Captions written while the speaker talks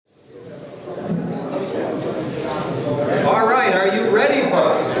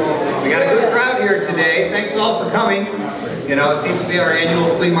folks. We got a good crowd here today. Thanks all for coming. You know, it seems to be our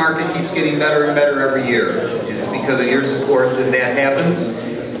annual flea market keeps getting better and better every year. It's because of your support that that happens.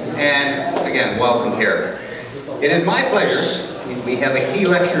 And again, welcome here. It is my pleasure. We have a key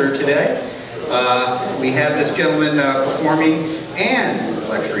lecturer today. We have this gentleman performing and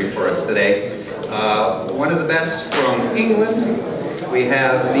lecturing for us today. One of the best from England. We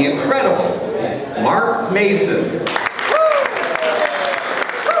have the incredible Mark Mason.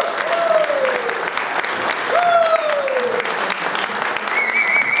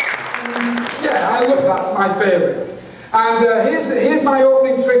 That's my favourite. And here's my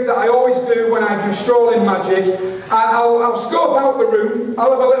opening trick that I always do when I do strolling magic. I'll scope out the room,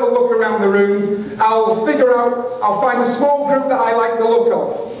 I'll have a little look around the room, I'll find a small group that I like the look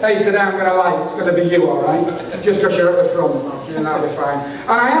of. Hey, today I'm going to lie, it's going to be you, alright? Just because you're at the front, and that'll be fine.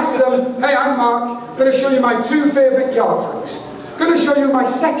 And I ask them, hey, I'm Mark, I'm going to show you my 2 favourite card tricks. I'm going to show you my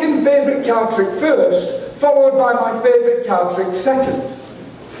 2nd favourite card trick first, followed by my favourite card trick second.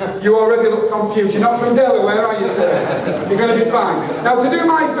 You already look confused. You're not from Delaware, are you, sir? You're going to be fine. Now, to do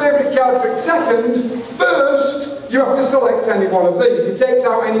my favourite card trick second, first, you have to select any one of these. He takes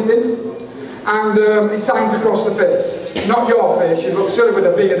out anything, and he signs across the face. Not your face, you look silly with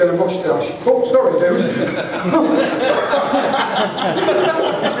a beard and a moustache. Oh, sorry, dude.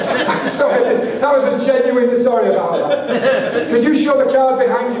 Sorry, that was a genuine sorry about that. Could you show the card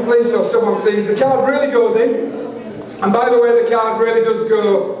behind you, please, so someone sees? The card really goes in. And by the way, the card really does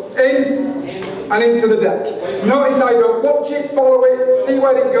go in and into the deck. Notice I don't watch it, follow it, see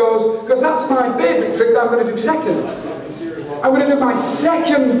where it goes, because that's my favourite trick that I'm going to do second. I'm going to do my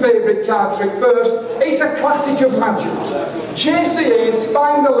 2nd favourite card trick first. It's a classic of magic. Chase the ace,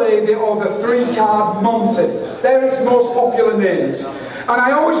 find the lady, or the 3-card Monty. They're its most popular names. And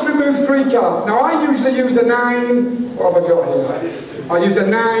I always remove 3 cards. Now I usually use a 9, what have I got here? I use a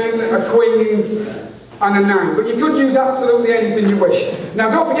 9, a queen, and a 9, but you could use absolutely anything you wish. Now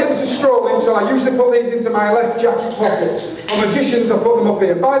don't forget this is strolling, so I usually put these into my left jacket pocket. For magicians I put them up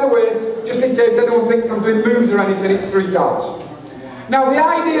here. By the way, just in case anyone thinks I'm doing moves or anything, it's 3 cards. Now the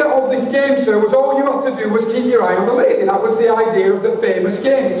idea of this game, sir, was all you had to do was keep your eye on the lady. That was the idea of the famous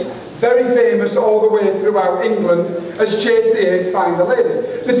game. It's very famous all the way throughout England as Chase the Ace, Find the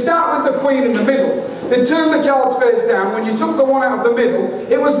Lady. They'd start with the Queen in the middle. They'd turn the cards face down. When you took the one out of the middle,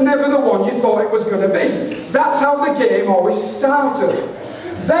 it was never the one you thought it was going to be. That's how the game always started.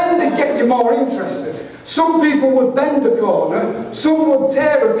 Then they'd get you more interested. Some people would bend a corner, some would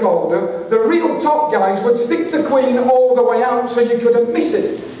tear a corner. The real top guys would stick the Queen all the way out so you couldn't miss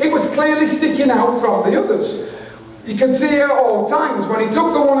it. It was clearly sticking out from the others. You can see it at all times. When he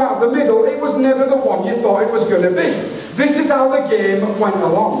took the one out of the middle, it was never the one you thought it was going to be. This is how the game went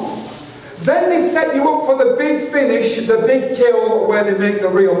along. Then they'd set you up for the big finish, the big kill, where they make the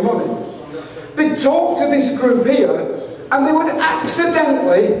real money. They'd talk to this group here, and they would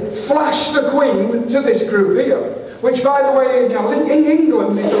accidentally flash the Queen to this group here. Which, by the way, you know, in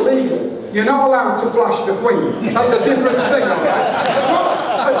England is illegal. You're not allowed to flash the Queen. That's a different thing, alright?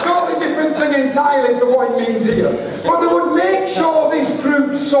 A totally different thing entirely to what it means here. But they would make sure this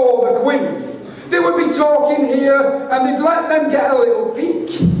group saw the Queen. They would be talking here, and they'd let them get a little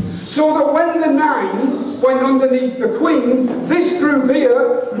peek. So that when the 9 went underneath the Queen, this group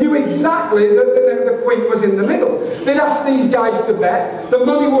here knew exactly that the Queen was in the middle. They'd ask these guys to bet, the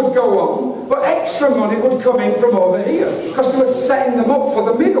money would go on, but extra money would come in from over here, because they were setting them up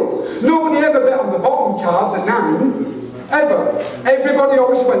for the middle. Nobody ever bet on the bottom card, the 9, ever. Everybody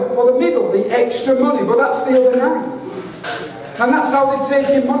always went for the middle, the extra money, but that's the other 9. And that's how they take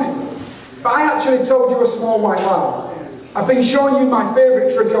in money. But I actually told you a small white lie. I've been showing you my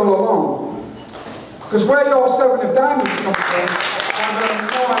favourite trick all along. Because where your 7 of diamonds comes from, I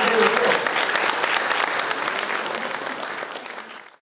have no idea.